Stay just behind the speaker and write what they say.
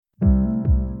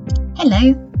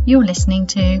Hello, you're listening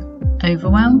to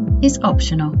Overwhelm is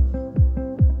Optional.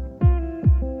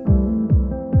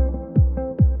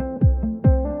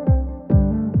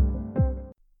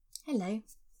 Hello.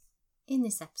 In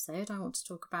this episode, I want to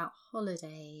talk about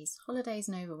holidays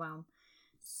and overwhelm.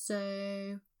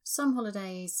 So, some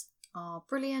holidays are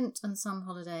brilliant and some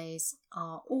holidays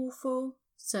are awful.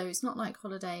 So, it's not like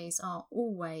holidays are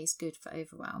always good for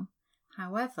overwhelm.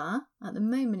 However, at the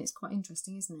moment, it's quite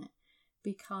interesting, isn't it?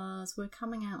 Because we're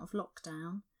coming out of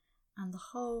lockdown and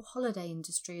the whole holiday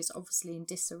industry is obviously in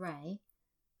disarray.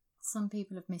 Some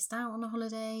people have missed out on a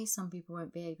holiday, some people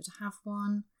won't be able to have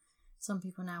one, some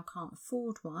people now can't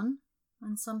afford one,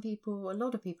 and a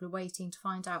lot of people are waiting to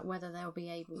find out whether they'll be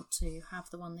able to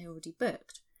have the one they already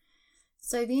booked.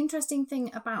 So the interesting thing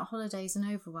about holidays and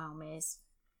overwhelm is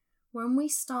when we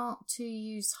start to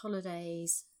use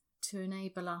holidays to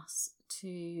enable us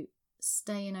to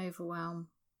stay in overwhelm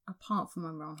apart from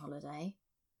when we're on holiday,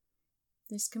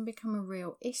 this can become a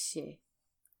real issue.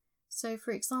 So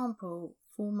for example,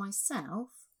 for myself,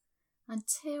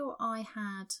 until I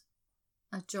had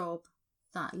a job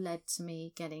that led to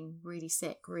me getting really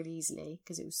sick really easily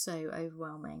because it was so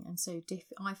overwhelming and so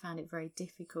I found it very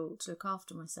difficult to look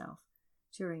after myself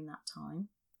during that time,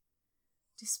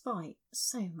 despite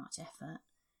so much effort.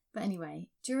 But anyway,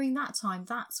 during that time,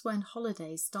 that's when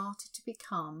holidays started to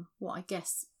become what I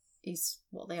guess is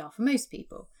what they are for most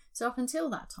people. So up until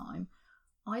that time,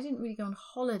 I didn't really go on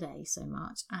holiday so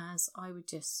much as I would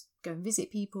just go and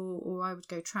visit people or I would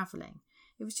go travelling.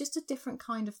 It was just a different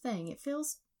kind of thing. It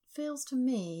feels to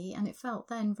me, and it felt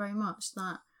then very much,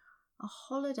 that a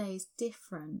holiday is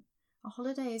different. A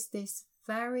holiday is this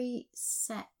very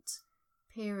set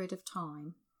period of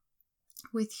time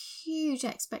with huge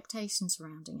expectations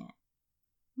surrounding it.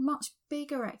 Much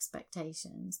bigger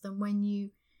expectations than when you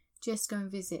just go and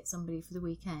visit somebody for the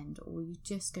weekend or you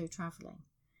just go travelling.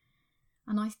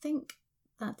 And I think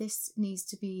that this needs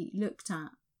to be looked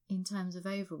at in terms of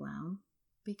overwhelm,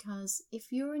 because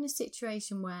if you're in a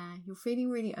situation where you're feeling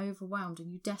really overwhelmed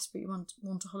and you desperately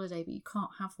want a holiday but you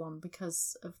can't have one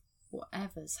because of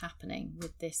whatever's happening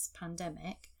with this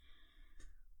pandemic,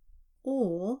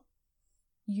 or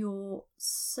you're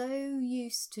so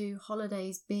used to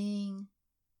holidays being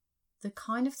the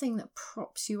kind of thing that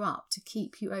props you up to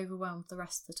keep you overwhelmed the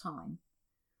rest of the time,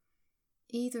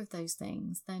 either of those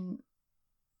things, then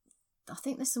I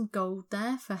think there's some gold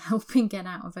there for helping get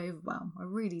out of overwhelm. I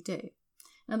really do.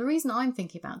 Now, the reason I'm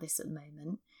thinking about this at the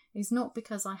moment is not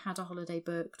because I had a holiday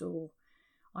booked or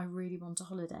I really want a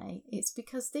holiday. It's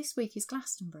because this week is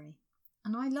Glastonbury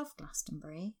and I love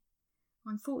Glastonbury.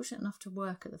 I'm fortunate enough to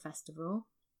work at the festival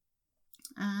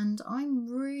and I'm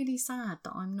really sad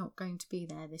that I'm not going to be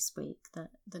there this week, that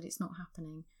it's not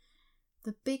happening.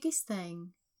 The biggest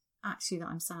thing actually that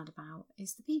I'm sad about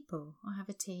is the people. I have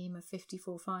a team of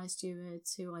 54 fire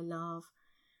stewards who I love,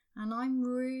 and I'm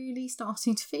really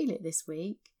starting to feel it this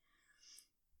week.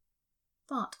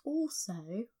 But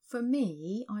also, for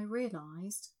me, I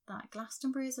realised that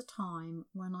Glastonbury is a time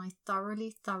when I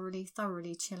thoroughly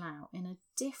chill out in a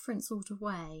different sort of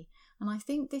way. And I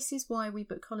think this is why we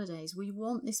book holidays. We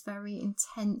want this very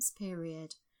intense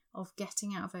period of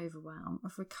getting out of overwhelm,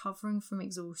 of recovering from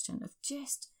exhaustion, of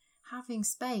just having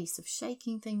space, of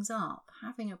shaking things up,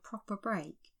 having a proper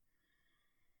break.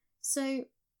 So,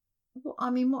 what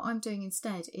I'm doing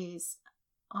instead is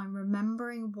I'm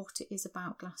remembering what it is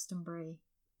about Glastonbury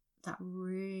that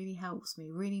really helps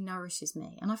me, really nourishes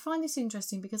me. And I find this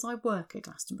interesting because I work at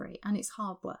Glastonbury and it's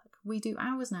hard work. We do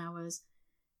hours and hours.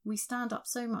 We stand up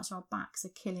so much our backs are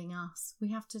killing us.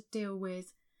 We have to deal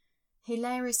with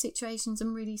hilarious situations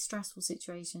and really stressful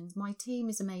situations. My team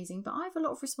is amazing, but I have a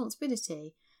lot of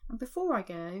responsibility. And before I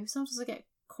go, sometimes I get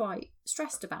quite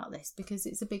stressed about this because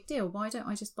it's a big deal. Why don't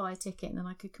I just buy a ticket and then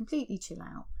I could completely chill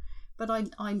out? But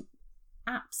I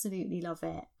absolutely love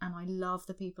it and I love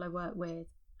the people I work with.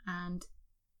 And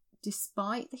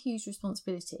despite the huge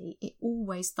responsibility, it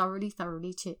always thoroughly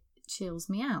chills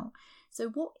me out. So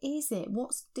what is it?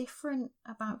 What's different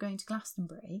about going to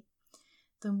Glastonbury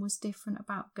than was different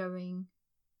about going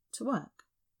to work?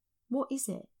 What is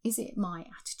it? Is it my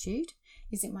attitude?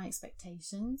 Is it my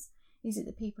expectations? Is it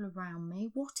the people around me?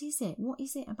 What is it? What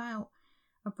is it about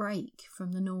a break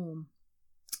from the norm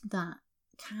that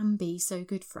can be so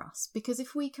good for us? Because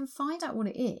if we can find out what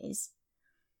it is,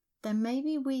 then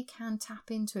maybe we can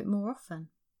tap into it more often.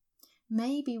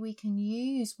 Maybe we can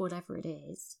use whatever it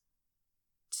is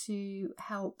to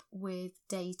help with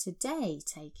day-to-day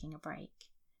taking a break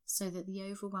so that the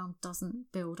overwhelm doesn't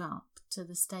build up to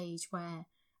the stage where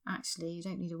actually you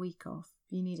don't need a week off,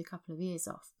 you need a couple of years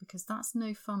off, because that's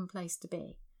no fun place to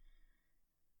be.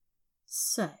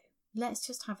 So, let's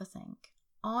just have a think.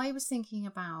 I was thinking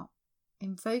about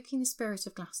invoking the spirit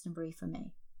of Glastonbury for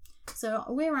me. So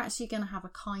we're actually going to have a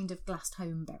kind of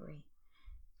Glastonbury.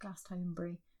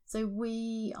 So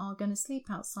we are going to sleep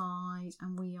outside,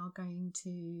 and we are going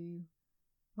to,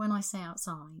 when I say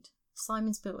outside,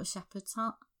 Simon's built a shepherd's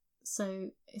hut.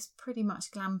 So it's pretty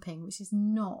much glamping, which is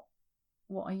not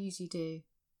what I usually do.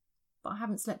 But I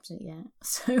haven't slept in it yet,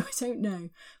 so I don't know.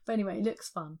 But anyway, it looks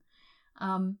fun.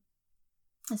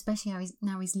 Especially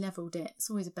now he's levelled it. It's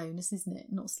always a bonus, isn't it?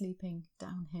 Not sleeping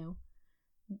downhill,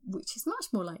 which is much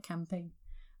more like camping.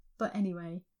 But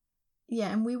anyway,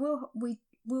 yeah, and we will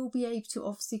be able to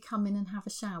obviously come in and have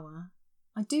a shower.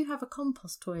 I do have a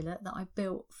compost toilet that I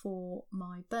built for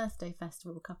my birthday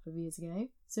festival a couple of years ago,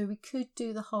 so we could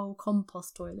do the whole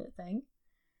compost toilet thing.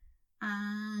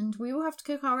 And we will have to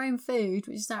cook our own food,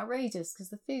 which is outrageous because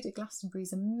the food at Glastonbury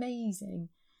is amazing.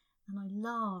 And I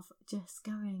love just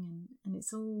going and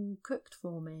it's all cooked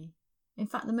for me. In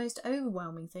fact, the most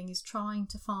overwhelming thing is trying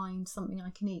to find something I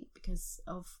can eat because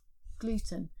of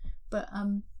gluten. But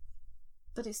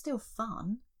it's still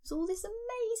fun. It's all this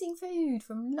amazing food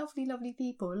from lovely, lovely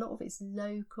people. A lot of it's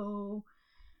local.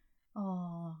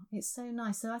 Oh, it's so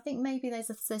nice. So I think maybe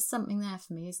there's something there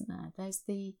for me, isn't there? There's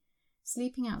the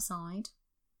sleeping outside,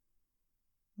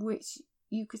 which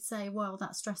you could say, well,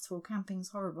 that's stressful, camping's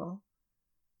horrible.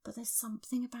 But there's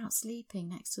something about sleeping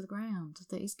next to the ground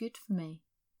that is good for me.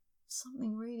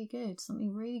 Something really good,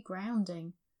 something really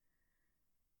grounding.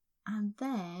 And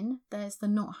then there's the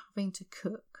not having to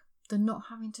cook, the not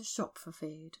having to shop for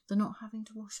food, the not having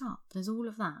to wash up. There's all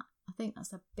of that. I think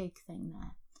that's a big thing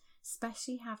there,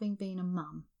 especially having been a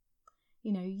mum.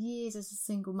 You know, years as a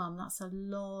single mum, that's a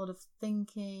lot of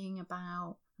thinking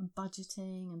about and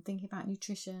budgeting and thinking about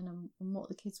nutrition and what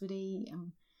the kids would eat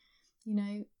and, you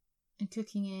know, and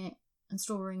cooking it and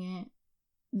storing it,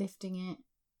 lifting it.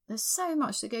 There's so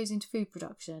much that goes into food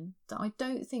production that I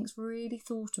don't think's really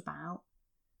thought about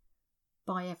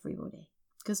by everybody,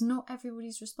 because not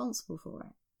everybody's responsible for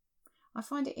it. I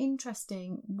find it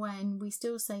interesting when we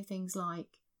still say things like,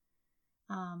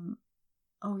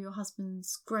 oh, your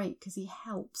husband's great because he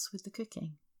helps with the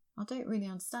cooking. I don't really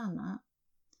understand that.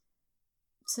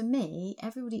 To me,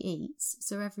 everybody eats,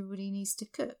 so everybody needs to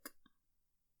cook.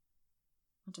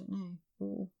 I don't know,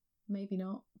 or maybe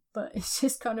not, but it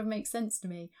just kind of makes sense to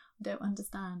me. I don't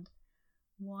understand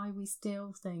why we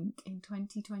still think in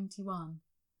 2021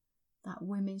 that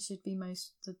women should be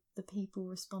the people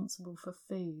responsible for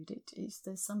food.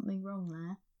 There's something wrong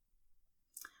there.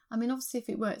 I mean, obviously, if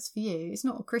it works for you, it's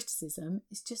not a criticism,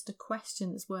 it's just a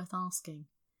question that's worth asking.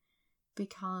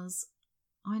 Because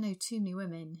I know too many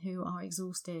women who are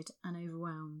exhausted and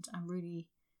overwhelmed and really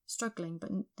struggling,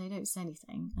 but they don't say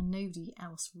anything, and nobody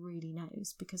else really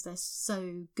knows because they're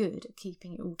so good at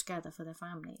keeping it all together for their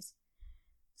families.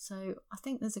 So I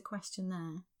think there's a question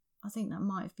there. I think that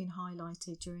might have been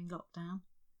highlighted during lockdown.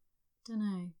 Don't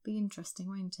know, be interesting,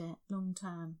 won't it? Long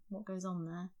term, what goes on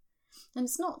there? And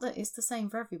it's not that it's the same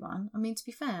for everyone. I mean, to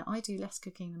be fair, I do less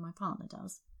cooking than my partner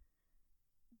does.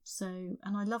 So,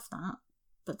 and I love that,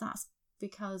 but that's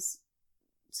because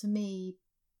to me,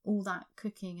 all that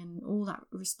cooking and all that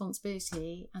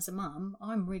responsibility as a mum,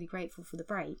 I'm really grateful for the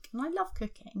break. And I love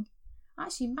cooking. I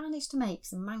actually managed to make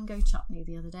some mango chutney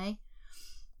the other day.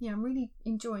 Yeah, I'm really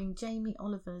enjoying Jamie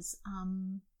Oliver's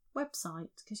website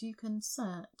because you can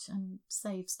search and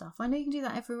save stuff. I know you can do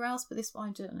that everywhere else, but this one,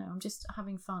 I don't know. I'm just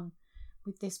having fun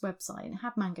with this website. And it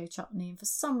had mango chutney, and for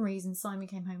some reason Simon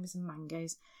came home with some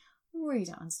mangoes. I really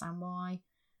don't understand why.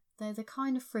 They're the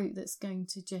kind of fruit that's going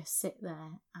to just sit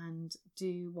there and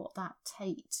do what that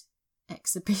Tate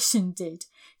exhibition did.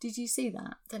 Did you see that?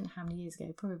 I don't know how many years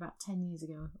ago, probably about 10 years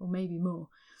ago or maybe more.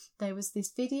 There was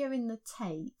this video in the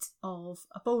Tate of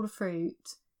a bowl of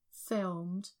fruit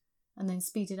filmed and then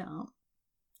speeded up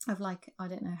of like, I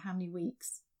don't know how many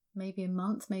weeks, maybe a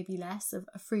month, maybe less, of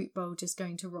a fruit bowl just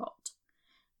going to rot.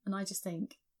 And I just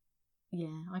think,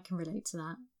 yeah, I can relate to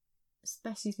that.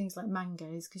 Especially things like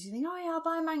mangoes, because you think, oh yeah, I'll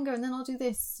buy a mango and then I'll do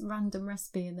this random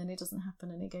recipe and then it doesn't happen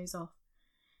and it goes off.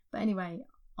 But anyway,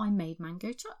 I made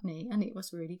mango chutney and it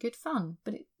was really good fun.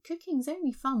 But cooking's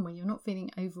only fun when you're not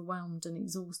feeling overwhelmed and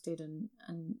exhausted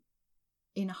and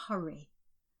in a hurry.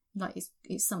 Like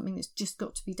it's something that's just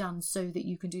got to be done so that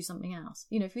you can do something else.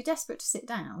 You know, if you're desperate to sit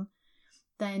down,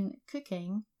 then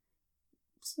cooking,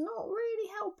 it's not really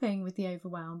helping with the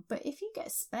overwhelm. But if you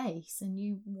get space and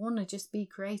you want to just be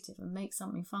creative and make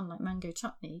something fun like mango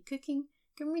chutney, cooking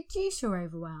can reduce your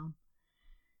overwhelm.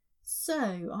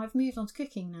 So I've moved on to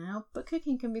cooking now, but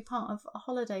cooking can be part of a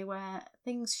holiday where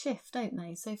things shift, don't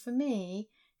they? So for me,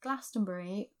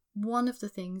 Glastonbury, one of the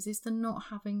things is the not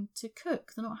having to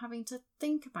cook, the not having to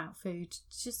think about food,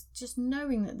 just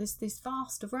knowing that there's this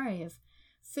vast array of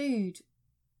food.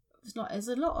 There's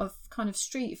a lot of kind of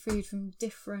street food from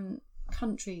different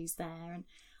countries there, and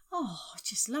I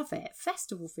just love it.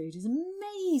 Festival food is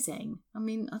amazing. I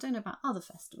mean, I don't know about other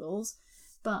festivals,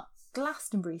 but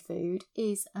Glastonbury food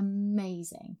is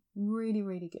amazing. Really,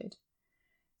 really good.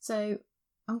 So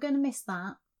I'm going to miss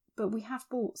that, but we have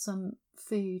bought some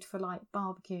food for like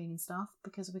barbecuing and stuff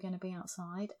because we're going to be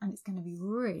outside and it's going to be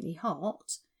really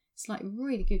hot. It's like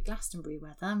really good Glastonbury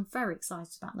weather. I'm very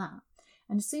excited about that.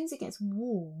 And as soon as it gets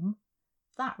warm,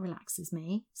 that relaxes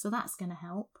me. So that's going to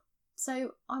help.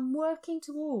 So I'm working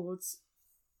towards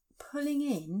pulling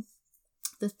in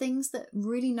the things that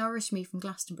really nourish me from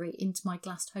Glastonbury into my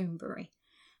Glastonbury.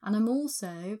 And I'm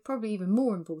also, probably even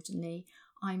more importantly,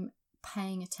 I'm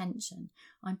paying attention.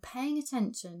 I'm paying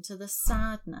attention to the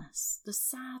sadness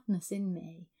in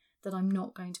me that I'm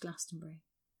not going to Glastonbury.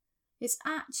 It's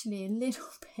actually a little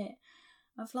bit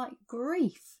of like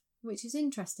grief, which is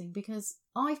interesting because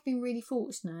I've been really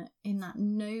fortunate in that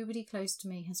nobody close to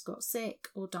me has got sick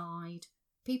or died.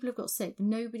 People have got sick, but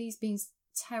nobody's been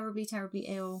terribly, terribly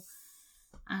ill,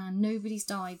 and nobody's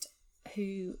died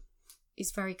who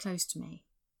is very close to me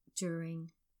during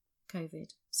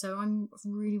COVID. So I'm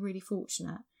really, really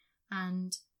fortunate,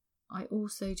 and I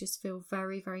also just feel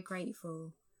very, very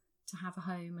grateful to have a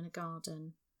home and a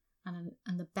garden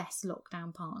and the best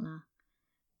lockdown partner.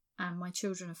 And my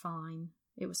children are fine.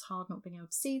 It was hard not being able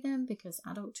to see them because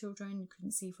adult children you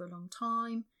couldn't see for a long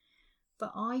time.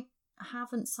 But I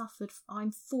haven't suffered.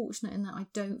 I'm fortunate in that I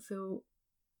don't feel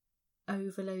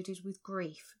overloaded with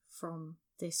grief from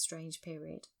this strange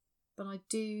period. But I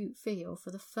do feel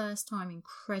for the first time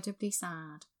incredibly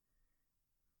sad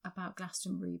about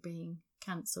Glastonbury being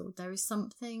cancelled. There is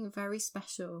something very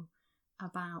special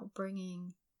about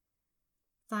bringing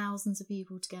thousands of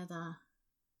people together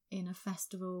in a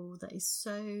festival that is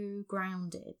so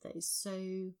grounded, that is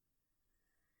so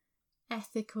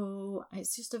ethical.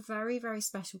 It's just a very, very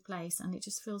special place, and it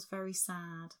just feels very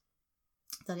sad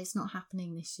that it's not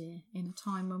happening this year in a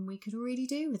time when we could really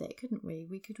do with it, couldn't we?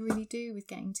 We could really do with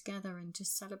getting together and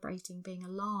just celebrating being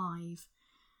alive.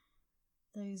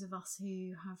 Those of us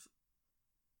who have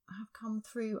come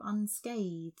through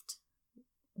unscathed,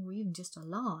 or even just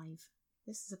alive.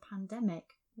 This is a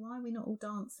pandemic. Why are we not all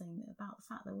dancing about the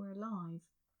fact that we're alive?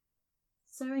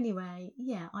 So anyway,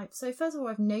 yeah. So first of all,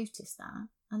 I've noticed that,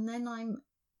 and then I'm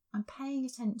paying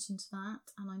attention to that,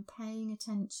 and I'm paying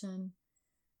attention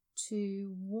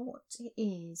to what it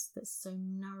is that's so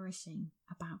nourishing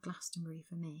about Glastonbury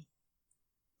for me,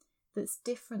 that's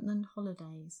different than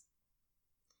holidays.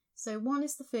 So one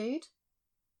is the food,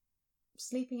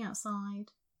 sleeping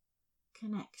outside,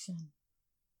 connection,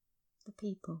 the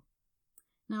people.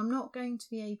 Now, I'm not going to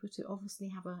be able to obviously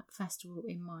have a festival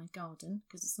in my garden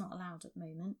because it's not allowed at the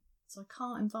moment. So I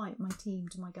can't invite my team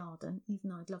to my garden, even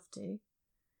though I'd love to.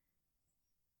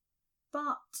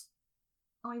 But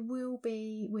I will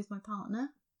be with my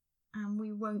partner, and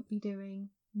we won't be doing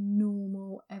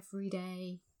normal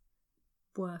everyday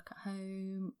work at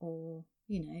home or,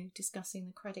 discussing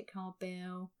the credit card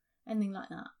bill, anything like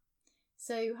that.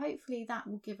 So hopefully that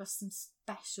will give us some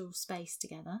special space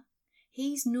together.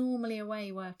 He's normally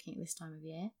away working at this time of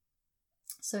year,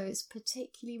 so it's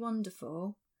particularly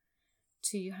wonderful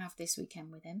to have this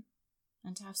weekend with him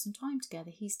and to have some time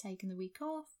together. He's taken the week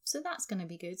off, so that's going to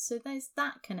be good. So there's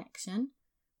that connection,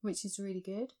 which is really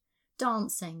good.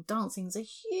 Dancing is a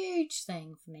huge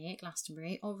thing for me at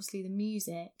Glastonbury. Obviously the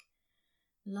music,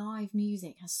 live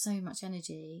music, has so much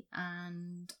energy,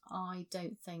 and I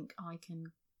don't think I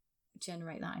can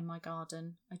generate that in my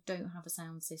garden. I don't have a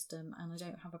sound system, and I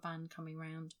don't have a band coming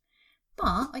round.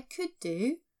 But I could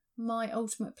do my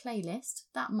ultimate playlist.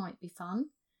 That might be fun.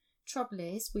 Trouble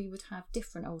is, we would have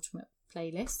different ultimate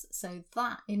playlists, so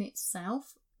that in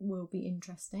itself will be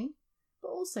interesting, but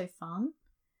also fun.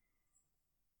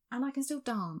 And I can still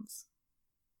dance.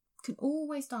 Can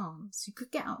always dance. You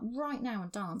could get up right now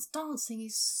and dance. Dancing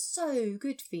is so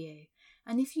good for you.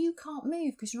 And if you can't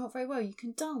move because you're not very well, you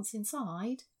can dance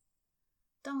inside.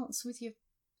 Dance with your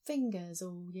fingers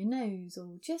or your nose,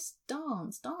 or just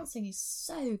dance. Dancing is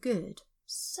so good.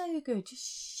 So good.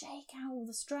 Just shake out all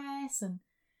the stress, and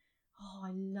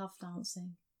I love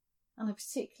dancing. And I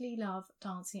particularly love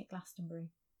dancing at Glastonbury.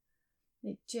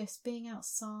 It just being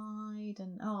outside,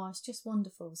 and it's just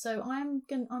wonderful. So I'm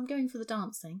going for the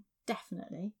dancing,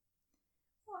 definitely.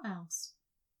 What else?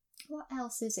 What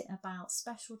else is it about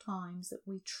special times that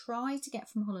we try to get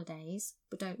from holidays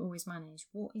but don't always manage?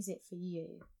 What is it for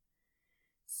you?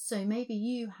 So maybe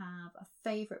you have a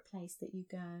favourite place that you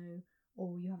go,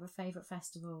 or you have a favourite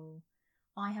festival.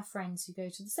 I have friends who go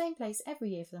to the same place every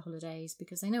year for the holidays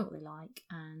because they know what they like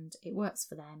and it works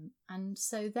for them. And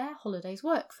so their holidays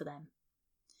work for them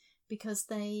because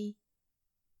they're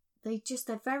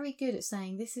very good at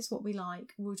saying, this is what we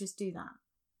like, we'll just do that.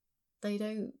 They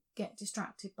don't get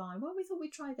distracted by, well, we thought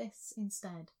we'd try this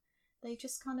instead. They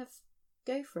just kind of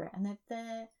go for it. And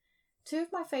they're two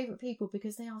of my favourite people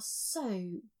because they are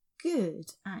so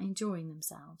good at enjoying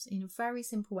themselves in a very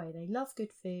simple way. They love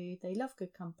good food, they love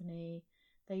good company,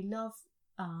 they love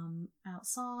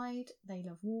outside, they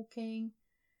love walking,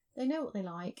 they know what they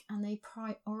like and they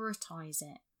prioritise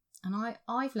it. And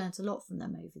I've learnt a lot from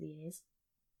them over the years.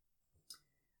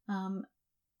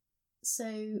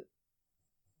 So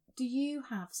do you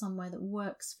have somewhere that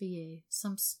works for you,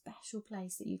 some special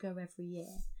place that you go every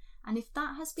year? And if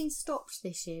that has been stopped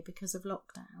this year because of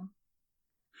lockdown,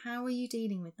 how are you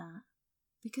dealing with that?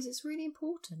 Because it's really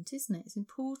important, isn't it? It's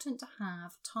important to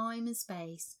have time and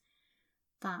space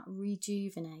that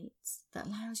rejuvenates, that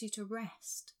allows you to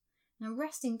rest. Now,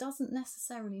 resting doesn't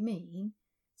necessarily mean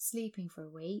sleeping for a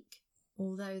week,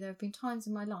 although there have been times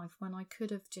in my life when I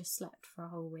could have just slept for a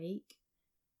whole week.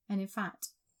 And in fact,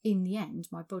 in the end,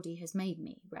 my body has made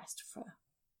me rest for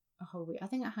a whole week. I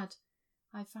think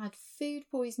I've had food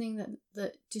poisoning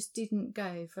that just didn't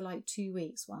go for like 2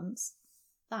 weeks once.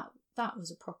 That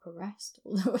was a proper rest,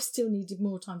 although I still needed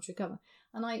more time to recover.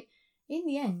 And in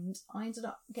the end, I ended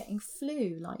up getting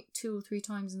flu like 2 or 3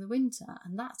 times in the winter,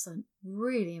 and that's a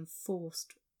really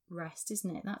enforced rest,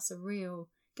 isn't it?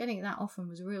 Getting it that often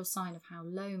was a real sign of how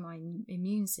low my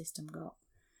immune system got.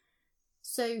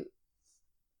 So,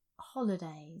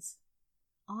 holidays.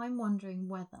 I'm wondering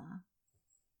whether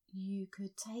you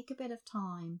could take a bit of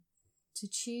time to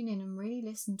tune in and really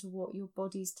listen to what your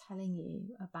body's telling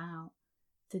you about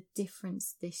the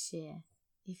difference this year.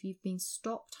 If you've been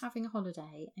stopped having a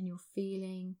holiday and you're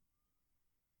feeling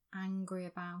angry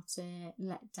about it,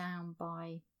 let down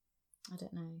by, I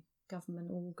don't know,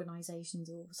 government organisations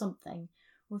or something,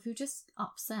 or if you're just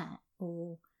upset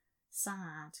or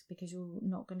sad because you're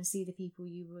not going to see the people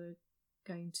you were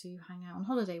going to hang out on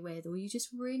holiday with, or you just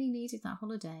really needed that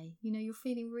holiday, you're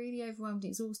feeling really overwhelmed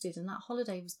and exhausted, and that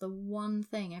holiday was the one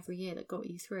thing every year that got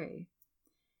you through.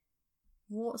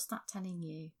 What's that telling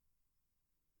you?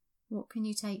 What can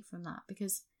you take from that?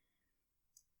 Because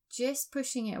just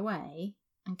pushing it away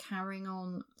and carrying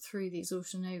on through the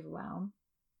exhaustion and overwhelm,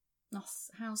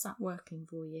 how's that working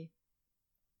for you?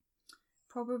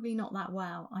 Probably not that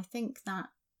well. I think that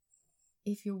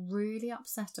if you're really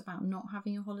upset about not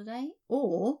having a holiday,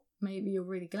 or maybe you're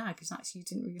really glad because actually you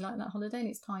didn't really like that holiday and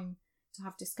it's time to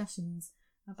have discussions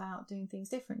about doing things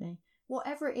differently.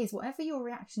 Whatever it is, whatever your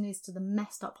reaction is to the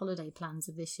messed up holiday plans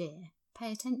of this year,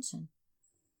 pay attention.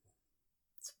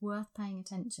 It's worth paying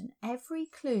attention. Every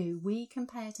clue we can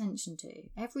pay attention to,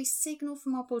 every signal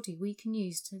from our body we can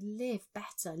use to live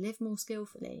better, live more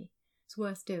skillfully, it's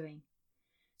worth doing.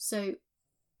 So,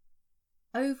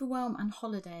 overwhelm and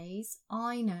holidays.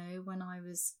 I know when I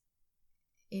was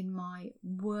in my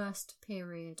worst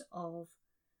period of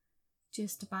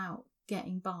just about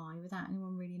getting by without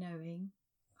anyone really knowing,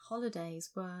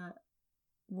 holidays were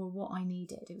what I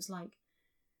needed. It was like,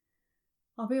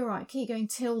 I'll be alright, keep going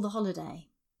till the holiday.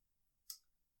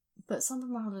 But some of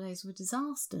my holidays were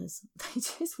disasters. They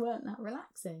just weren't that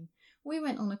relaxing. We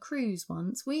went on a cruise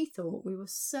once. We thought we were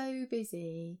so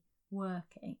busy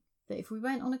working that if we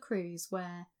went on a cruise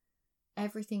where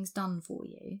everything's done for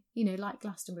you, like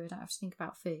Glastonbury, I don't have to think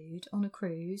about food. On a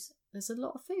cruise, there's a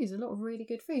lot of foods, a lot of really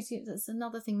good foods. That's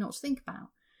another thing not to think about.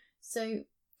 So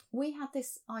we had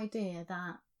this idea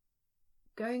that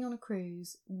going on a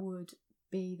cruise would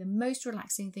be the most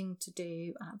relaxing thing to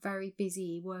do at very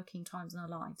busy working times in our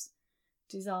lives.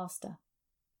 Disaster.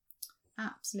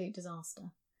 Absolute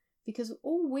disaster. Because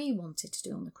all we wanted to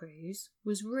do on the cruise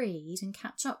was read and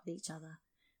catch up with each other.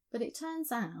 But it turns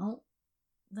out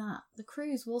that the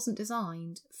cruise wasn't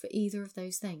designed for either of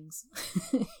those things.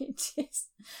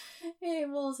 It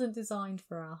wasn't designed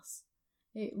for us.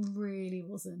 It really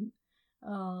wasn't.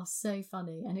 Oh, so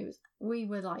funny. And we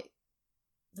were like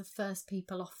the first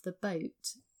people off the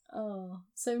boat. Oh,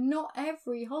 so not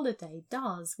every holiday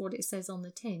does what it says on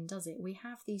the tin, does it? We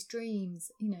have these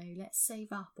dreams, let's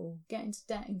save up or get into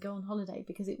debt and go on holiday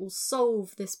because it will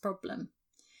solve this problem.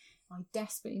 I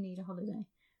desperately need a holiday.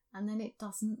 And then it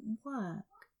doesn't work.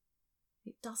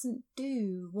 It doesn't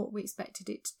do what we expected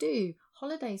it to do.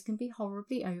 Holidays can be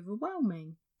horribly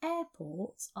overwhelming.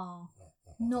 Airports are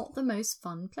not the most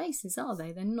fun places, are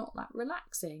they? They're not that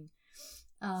relaxing.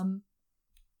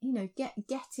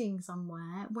 Getting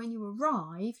somewhere, when you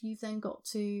arrive, you've then got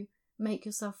to make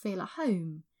yourself feel at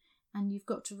home. and you've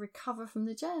got to recover from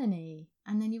the journey,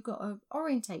 and then you've got to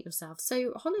orientate yourself.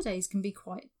 So holidays can be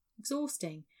quite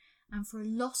exhausting. And for a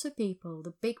lot of people,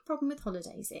 the big problem with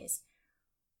holidays is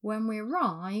when we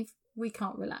arrive, we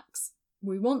can't relax.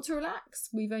 We want to relax.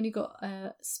 We've only got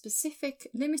a specific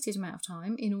limited amount of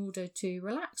time in order to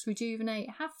relax, rejuvenate,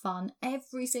 have fun.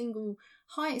 Every single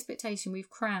high expectation we've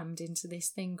crammed into this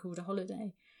thing called a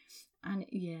holiday. And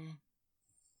yeah,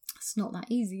 it's not that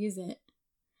easy, is it?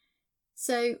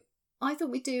 So I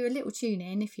thought we'd do a little tune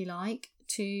in, if you like,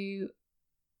 to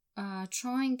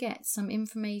try and get some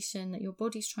information that your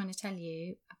body's trying to tell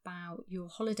you about your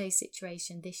holiday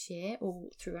situation this year or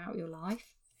throughout your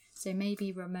life. So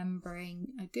maybe remembering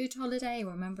a good holiday,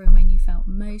 remembering when you felt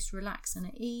most relaxed and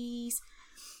at ease.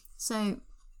 So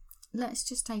let's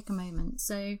just take a moment.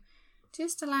 So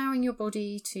just allowing your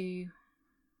body to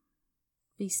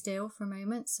be still for a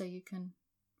moment so you can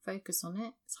focus on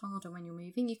it. It's harder when you're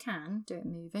moving. You can do it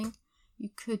moving. You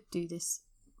could do this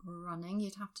running.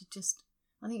 You'd have to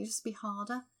I think it'd just be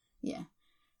harder. Yeah.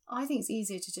 I think it's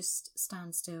easier to just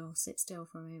stand still, sit still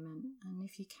for a moment. And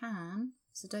if you can,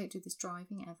 so don't do this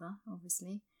driving ever,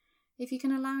 obviously. If you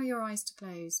can allow your eyes to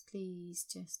close, please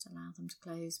just allow them to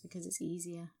close because it's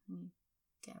easier and you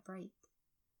get a break.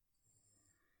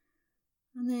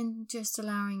 And then just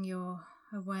allowing your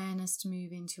awareness to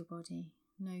move into your body,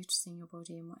 noticing your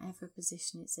body in whatever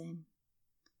position it's in.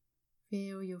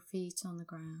 Feel your feet on the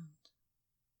ground.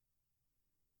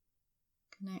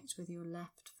 Connect with your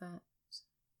left foot,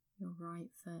 your right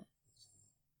foot.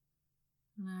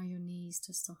 Allow your knees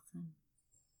to soften.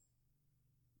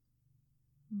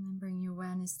 And then bring your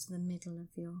awareness to the middle of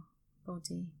your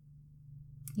body,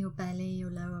 your belly,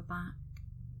 your lower back.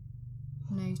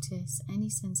 Notice any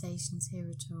sensations here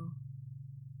at all.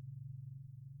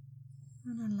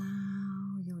 And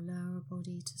allow your lower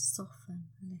body to soften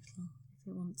a little if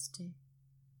it wants to.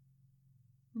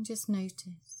 And just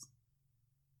notice.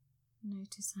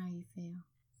 Notice how you feel.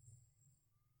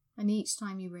 And each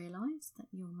time you realise that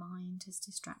your mind has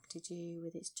distracted you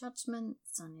with its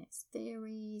judgments and its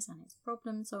theories and its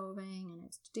problem solving and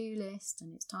its to-do list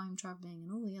and its time travelling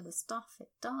and all the other stuff it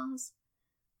does,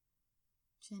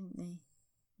 gently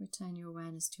return your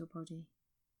awareness to your body,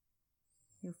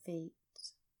 your feet,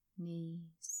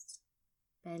 knees,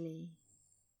 belly,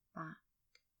 back,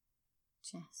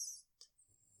 chest,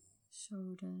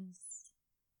 shoulders,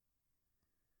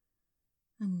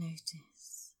 and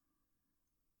notice.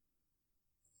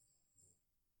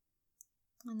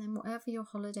 And then whatever your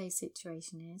holiday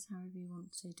situation is, however you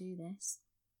want to do this,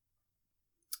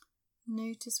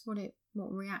 notice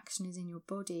what reaction is in your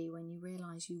body when you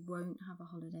realise you won't have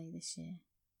a holiday this year.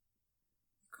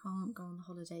 You can't go on the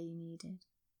holiday you needed.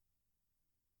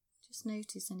 Just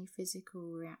notice any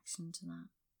physical reaction to that.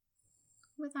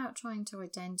 Without trying to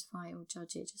identify or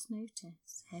judge it, just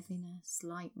notice heaviness,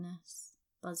 lightness,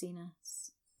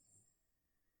 buzziness,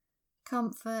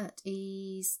 comfort,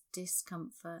 ease,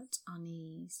 discomfort,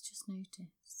 unease. Just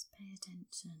notice, pay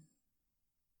attention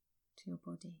to your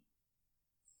body.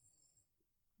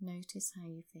 Notice how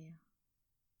you feel.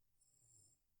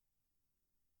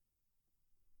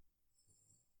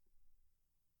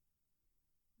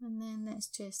 And then let's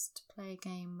just play a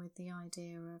game with the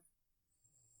idea of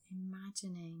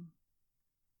imagining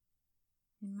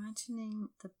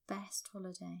the best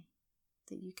holiday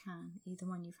that you can, either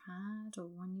one you've had or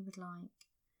one you would like.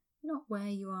 Not where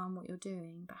you are and what you're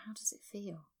doing, but how does it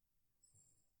feel?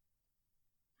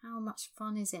 How much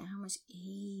fun is it? How much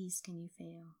ease can you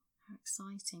feel? How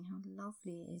exciting, how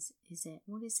lovely is it?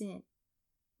 What is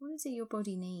it your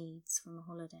body needs from a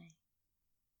holiday?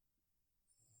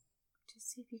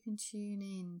 Just see if you can tune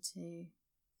in to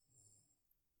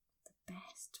the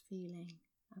best feeling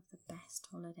of the best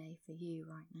holiday for you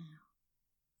right now.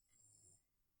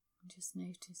 And just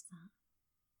notice that.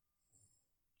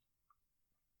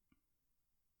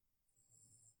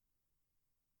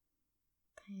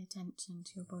 Pay attention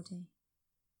to your body.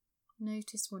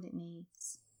 Notice what it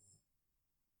needs.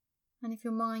 And if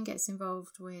your mind gets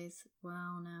involved with,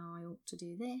 well, now I ought to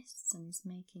do this, and is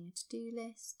making a to-do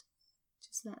list,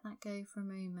 just let that go for a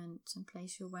moment and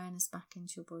place your awareness back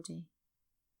into your body.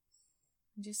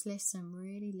 And just listen,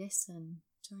 really listen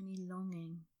to any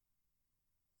longing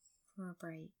for a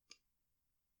break,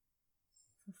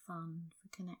 for fun,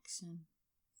 for connection,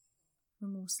 for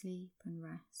more sleep and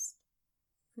rest,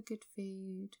 for good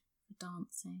food, for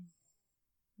dancing,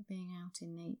 for being out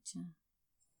in nature.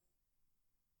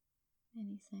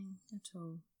 Anything at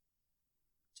all.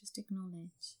 Just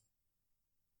acknowledge,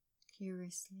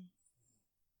 curiously,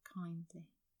 kindly.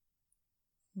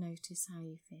 Notice how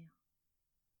you feel.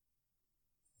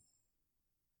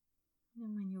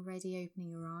 And when you're ready,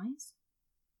 opening your eyes.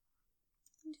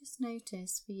 And just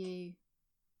notice for you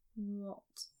what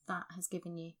that has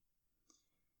given you.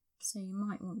 So you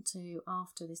might want to,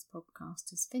 after this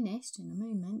podcast is finished in a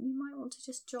moment, you might want to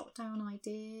just jot down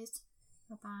ideas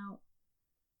about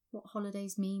what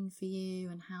holidays mean for you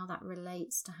and how that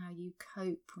relates to how you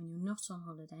cope when you're not on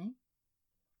holiday.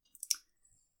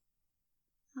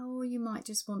 Or you might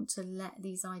just want to let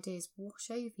these ideas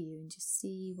wash over you and just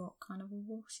see what kind of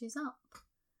washes up.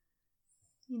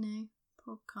 You know,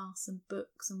 podcasts and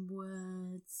books and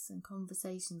words and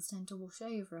conversations tend to wash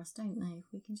over us, don't they? If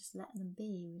we can just let them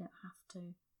be,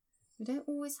 we don't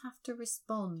always have to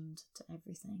respond to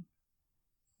everything.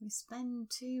 We spend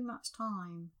too much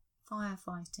time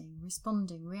firefighting,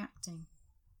 responding, reacting.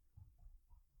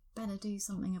 Better do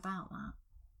something about that.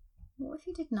 What if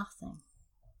you did nothing?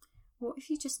 What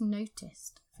if you just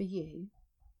noticed for you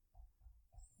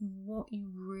what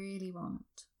you really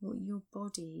want, what your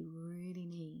body really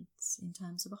needs in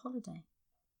terms of a holiday?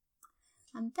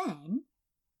 And then,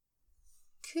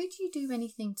 could you do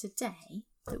anything today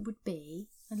that would be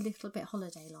a little bit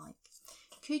holiday-like?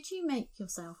 Could you make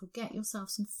yourself or get yourself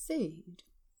some food,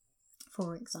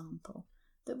 for example,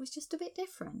 that was just a bit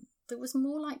different, that was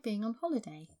more like being on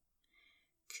holiday?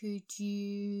 Could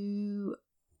you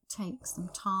take some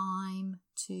time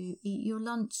to eat your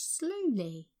lunch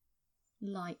slowly,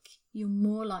 like you're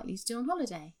more likely to do on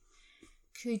holiday?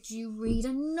 Could you read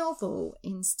a novel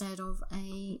instead of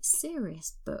a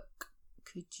serious book?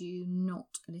 Could you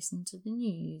not listen to the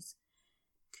news?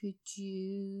 Could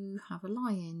you have a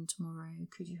lie-in tomorrow?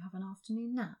 Could you have an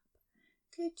afternoon nap?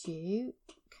 Could you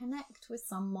connect with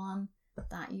someone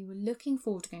that you were looking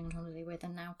forward to going on holiday with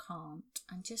and now can't,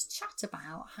 and just chat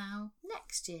about how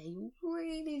next year you're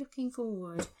really looking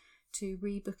forward to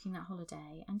rebooking that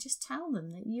holiday, and just tell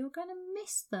them that you're going to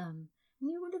miss them and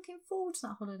you were looking forward to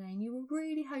that holiday and you were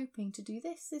really hoping to do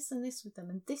this, this and this with them,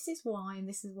 and this is why and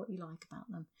this is what you like about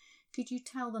them. Could you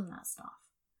tell them that stuff?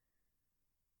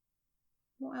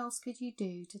 What else could you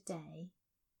do today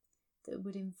that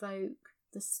would invoke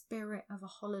the spirit of a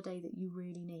holiday that you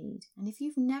really need? And if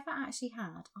you've never actually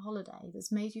had a holiday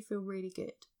that's made you feel really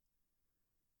good,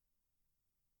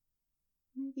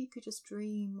 maybe you could just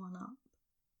dream one up,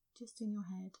 just in your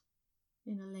head,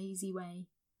 in a lazy way.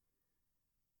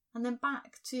 And then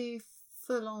back to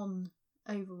full-on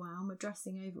overwhelm,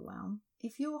 addressing overwhelm.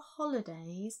 If you're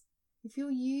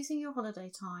using your holiday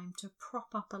time to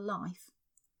prop up a life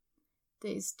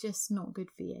that is just not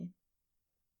good for you,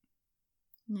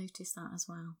 notice that as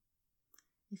well.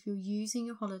 If you're using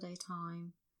your holiday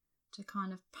time to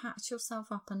kind of patch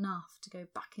yourself up enough to go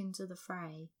back into the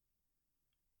fray,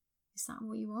 is that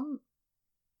what you want?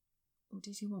 Or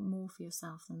did you want more for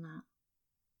yourself than that?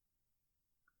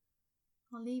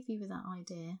 I'll leave you with that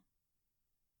idea.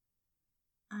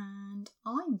 And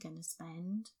I'm going to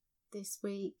spend this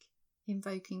week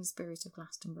invoking the spirit of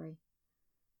Glastonbury.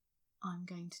 I'm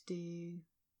going to do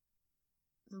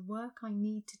the work I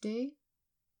need to do.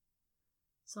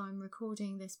 So I'm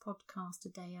recording this podcast a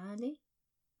day early.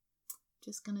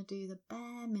 Just going to do the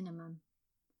bare minimum.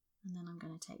 And then I'm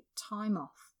going to take time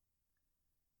off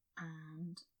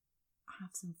and have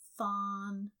some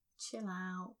fun, chill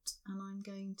out. And I'm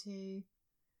going to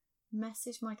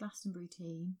message my Glastonbury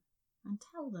team and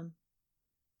tell them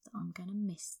that I'm going to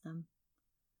miss them.